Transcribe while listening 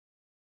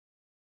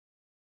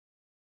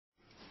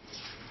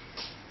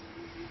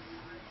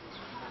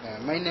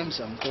My name is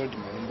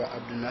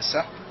Abdul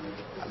Nasser.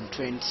 I'm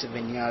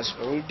 27 years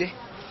old,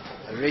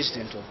 a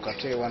resident of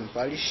Katwe 1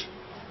 parish.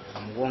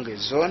 I'm Wonge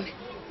zone.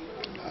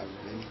 I've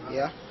been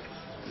here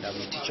and I'm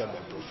a teacher by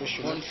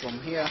profession. From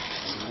here,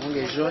 in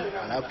Wonge zone,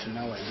 and up to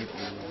now I live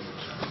in Wonge.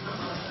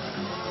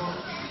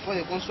 Before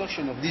the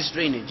construction of these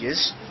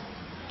drainages,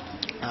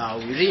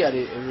 we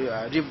really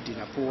lived in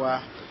a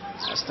poor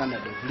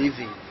standard of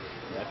living.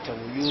 That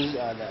we use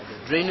the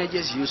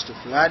drainages used to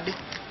flood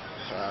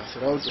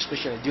throughout,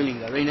 especially during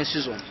the rainy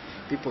season.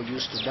 People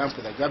used to dump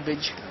the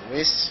garbage and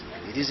waste.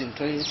 It is in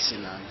toilets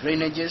and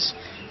drainages,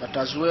 but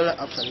as well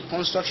after the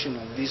construction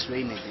of these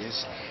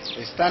drainages,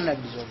 the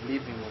standards of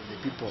living of the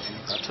people in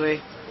Katwe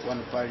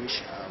 1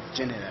 parish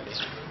generally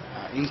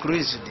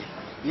increased.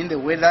 In the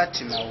way that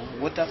now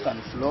water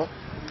can flow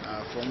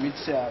from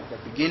its the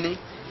beginning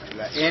to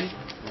the end,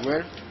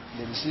 where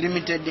there is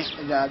limited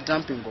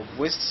dumping of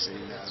wastes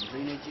in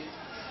drainages.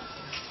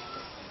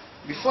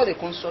 Before the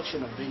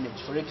construction of drainage,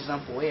 for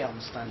example, where I'm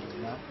standing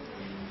now,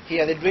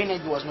 here the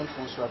drainage was not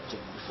constructed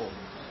before.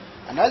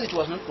 And as it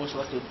was not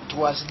constructed, it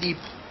was deep.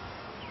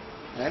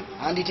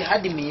 And it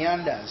had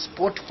meanders,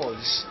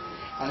 potholes,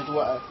 and it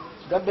was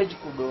garbage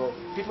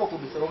people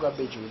could throw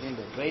garbage within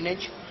the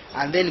drainage,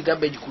 and then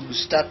garbage could be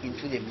stuck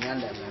into the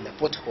meanders and the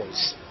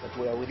potholes that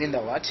were within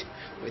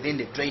within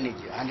the drainage.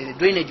 And the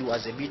drainage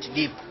was a bit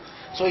deep.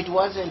 So it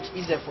wasn't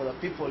easy for the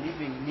people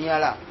living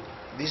nearer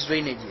these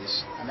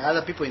drainages and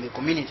other people in the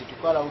community to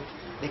call out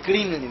the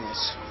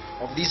cleanliness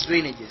of these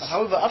drainages.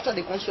 However, after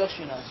the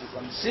construction, as you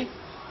can see,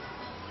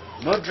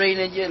 no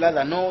drainage,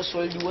 rather no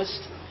solid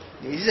waste.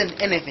 There isn't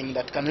anything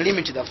that can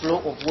limit the flow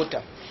of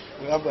water.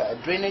 We have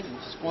a drainage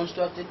which is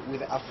constructed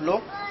with a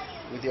flow,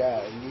 with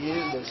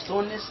the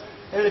stones,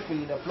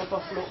 helping the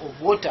proper flow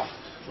of water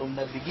from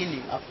the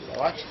beginning up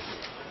to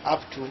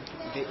up to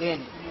the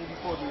end.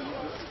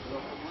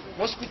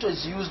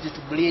 Mosquitoes used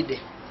to breed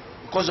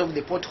because of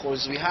the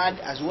potholes we had.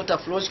 As water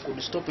flows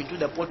could stop into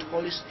the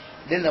potholes,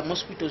 then the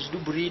mosquitoes do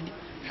breed,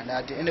 and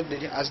at the end of the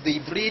day, as they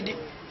breed,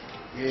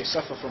 they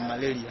suffer from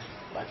malaria.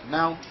 But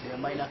now there are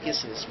minor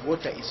cases.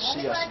 Water is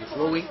seriously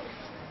flowing.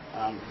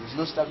 There is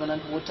no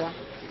stagnant water.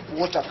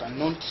 Water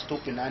cannot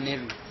stop in an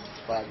area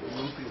for a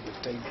long period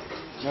of time.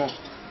 No,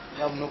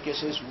 we have no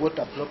cases.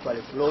 Water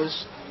properly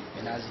flows,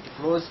 and as it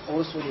flows,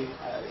 also the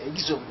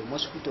eggs of the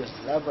mosquitoes,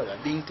 the larvae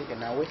are being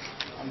taken away,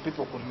 and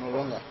people could no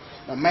longer.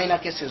 The minor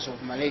cases of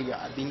malaria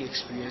are being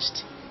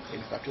experienced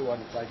in Katwe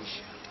 1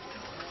 parish.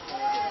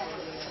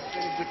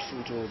 Very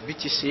grateful to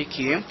BTC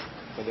KIEMP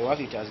for the work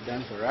it has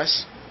done for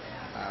us.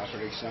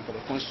 For example,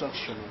 the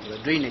construction of the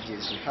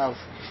drainages we have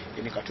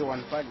in Katwe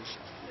 1 parish,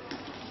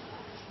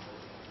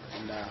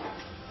 and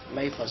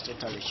life has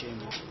totally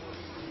changed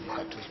in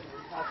Katwe.